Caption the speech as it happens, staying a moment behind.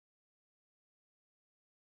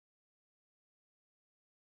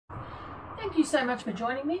Thank you so much for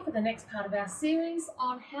joining me for the next part of our series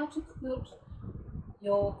on how to quilt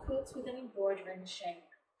your quilts with an embroidery machine.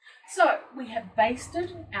 So we have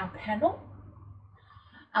basted our panel,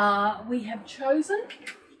 we have chosen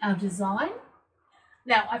our design.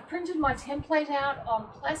 Now I've printed my template out on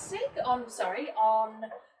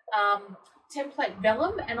template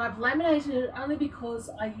vellum, and I've laminated it only because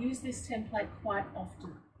I use this template quite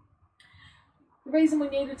often. The reason we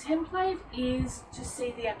need a template is to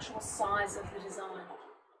see the actual size of the design.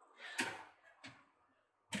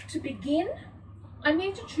 To begin, I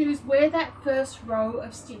need to choose where that first row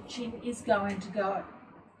of stitching is going to go.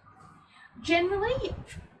 Generally,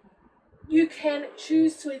 you can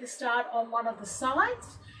choose to either start on one of the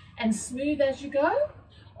sides and smooth as you go,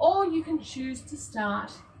 or you can choose to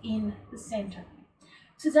start in the center.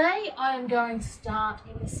 Today, I am going to start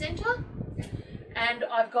in the center, and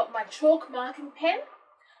I've got my chalk marking pen.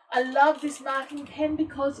 I love this marking pen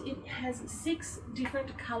because it has 6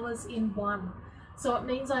 different colors in one. So it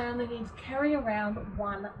means I only need to carry around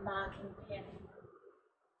one marking pen.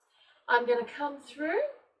 I'm going to come through,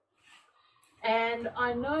 and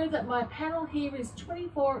I know that my panel here is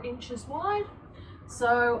 24 inches wide.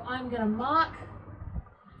 So I'm going to mark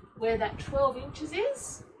where that 12 inches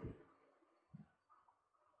is.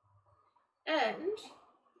 And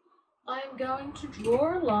I'm going to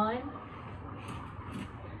draw a line,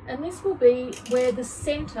 and this will be where the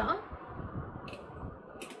center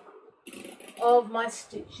of my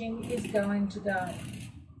stitching is going to go.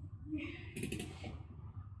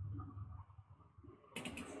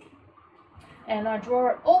 And I draw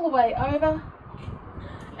it all the way over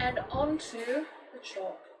and onto the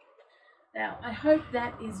chalk. Now I hope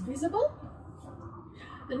that is visible.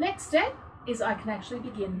 The next step is I can actually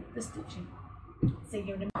begin the stitching. See you in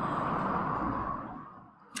a minute.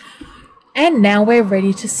 And now we're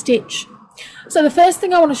ready to stitch. So the first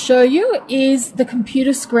thing I want to show you is the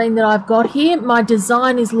computer screen that I've got here. My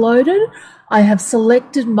design is loaded. I have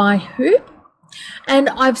selected my hoop, and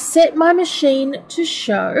I've set my machine to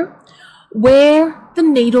show where the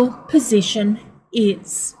needle position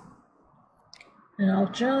is. And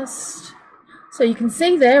I'll just, so you can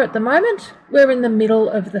see there at the moment, we're in the middle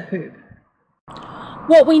of the hoop.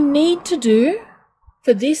 What we need to do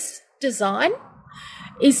for this design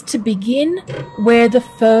is to begin where the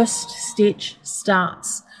first stitch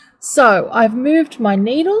starts. So I've moved my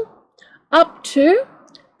needle up to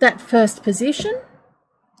that first position,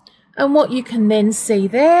 and what you can then see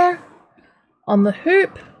there on the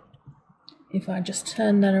hoop, if I just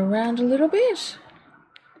turn that around a little bit,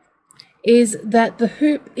 is that the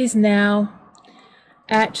hoop is now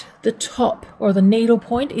at the top, or the needle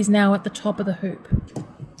point is now at the top of the hoop.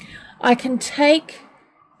 I can take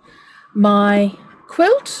my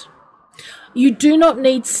quilt. You do not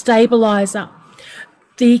need stabilizer.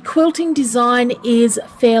 The quilting design is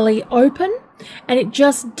fairly open, and it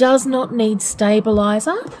just does not need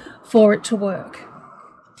stabilizer for it to work.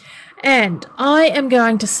 And I am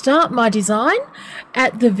going to start my design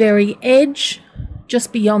at the very edge,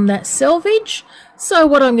 just beyond that selvage. So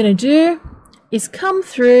what I'm going to do is come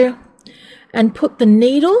through and put the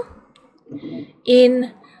needle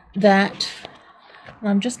in that. And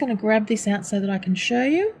I'm just going to grab this out so that I can show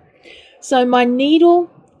you. So my needle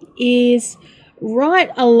is right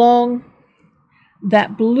along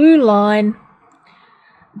that blue line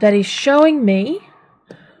that is showing me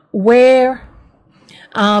where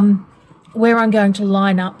I'm going to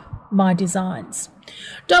line up my designs.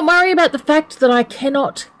 Don't worry about the fact that I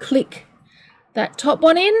cannot click that top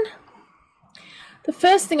one in. The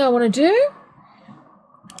first thing I want to do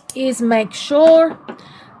is make sure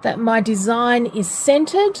that my design is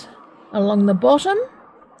centered along the bottom.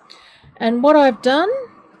 And what I've done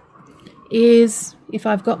is, if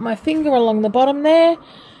I've got my finger along the bottom there,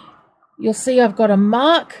 you'll see I've got a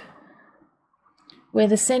mark where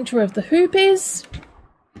the center of the hoop is.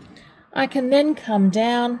 I can then come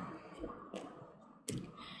down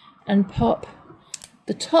and pop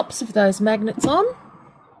the tops of those magnets on.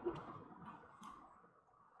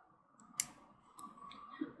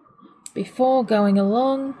 Before going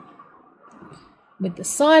along with the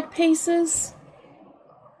side pieces.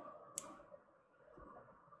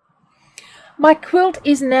 My quilt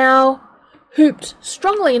is now hooped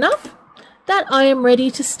strongly enough that I am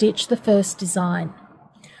ready to stitch the first design.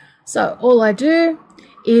 So all I do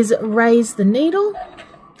is raise the needle.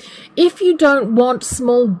 If you don't want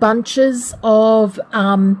small bunches of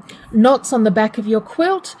knots on the back of your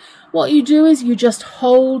quilt, what you do is you just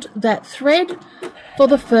hold that thread for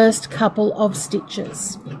the first couple of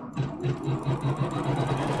stitches.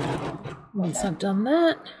 Once I've done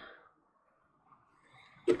that,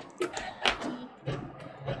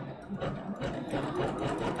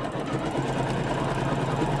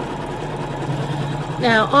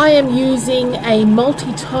 Now I am using a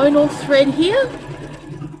multi-tonal thread here,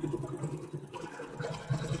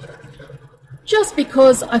 just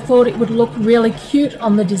because I thought it would look really cute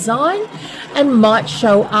on the design and might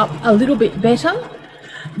show up a little bit better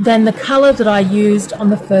than the colour that I used on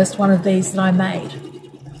the first one of these that I made.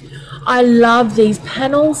 I love these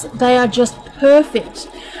panels. They are just perfect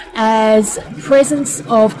as presents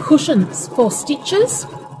of cushions for stitches.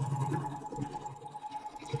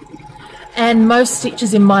 And most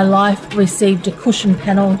stitches in my life received a cushion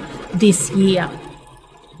panel this year.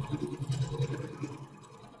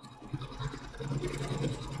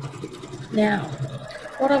 Now,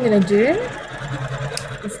 what I'm going to do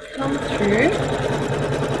is come through,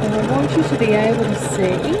 and I want you to be able to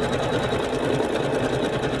see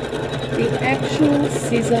the actual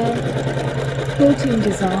scissor quilting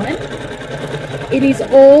design. It is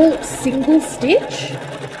all single stitch.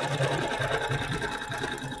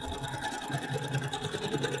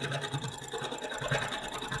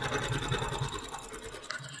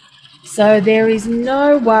 So there is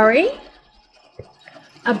no worry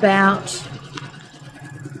about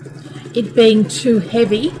it being too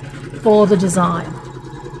heavy for the design.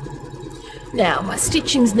 Now my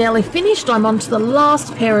stitching's nearly finished. I'm on to the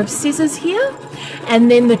last pair of scissors here,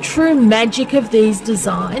 and then the true magic of these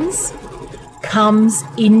designs comes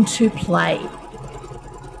into play.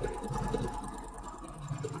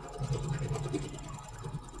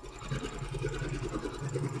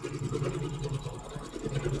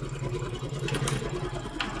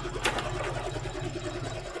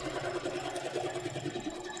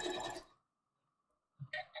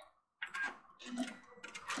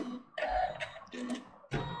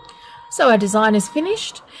 So our design is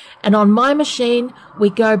finished, and on my machine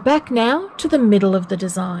we go back now to the middle of the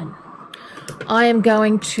design. I am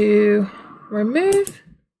going to remove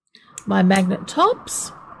my magnet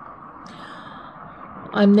tops.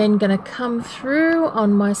 I'm then going to come through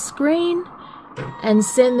on my screen and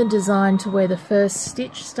send the design to where the first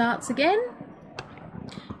stitch starts again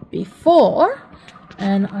before,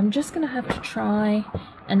 and I'm just going to have to try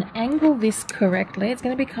and angle this correctly. It's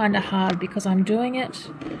going to be kind of hard because I'm doing it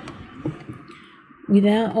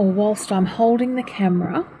without or whilst I'm holding the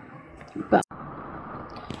camera. But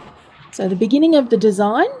so the beginning of the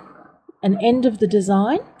design and end of the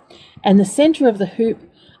design and the center of the hoop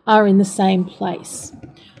are in the same place.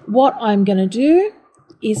 What I'm going to do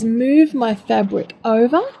is move my fabric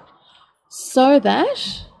over so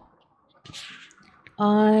that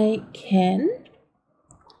I can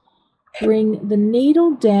bring the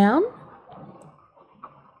needle down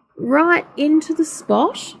right into the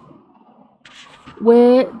spot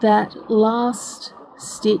where that last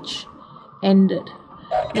stitch ended.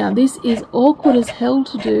 Now this is awkward as hell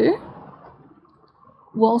to do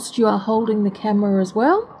whilst you are holding the camera as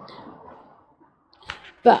well,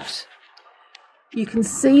 but you can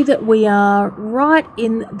see that we are right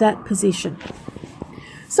in that position.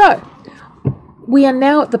 So we are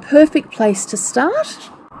now at the perfect place to start.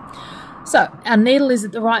 So our needle is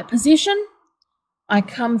at the right position. I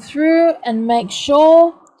come through and make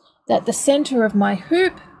sure that the center of my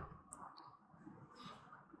hoop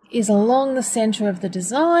is along the center of the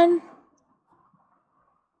design.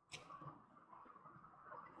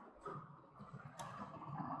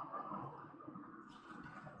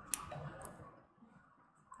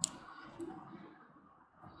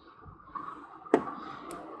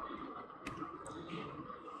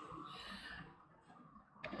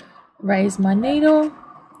 Raise my needle,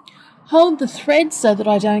 hold the thread so that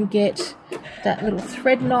I don't get that little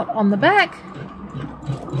thread knot on the back,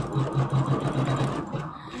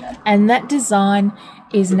 and that design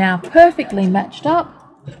is now perfectly matched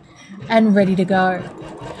up and ready to go.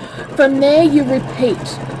 From there you repeat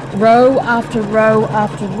row after row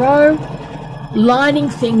after row, lining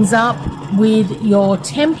things up with your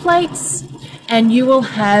templates, and you will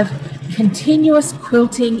have continuous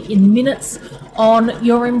quilting in minutes on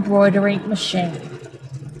your embroidery machine.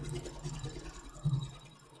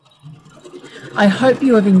 I hope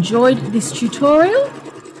you have enjoyed this tutorial.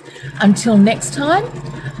 Until next time,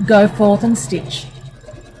 go forth and stitch.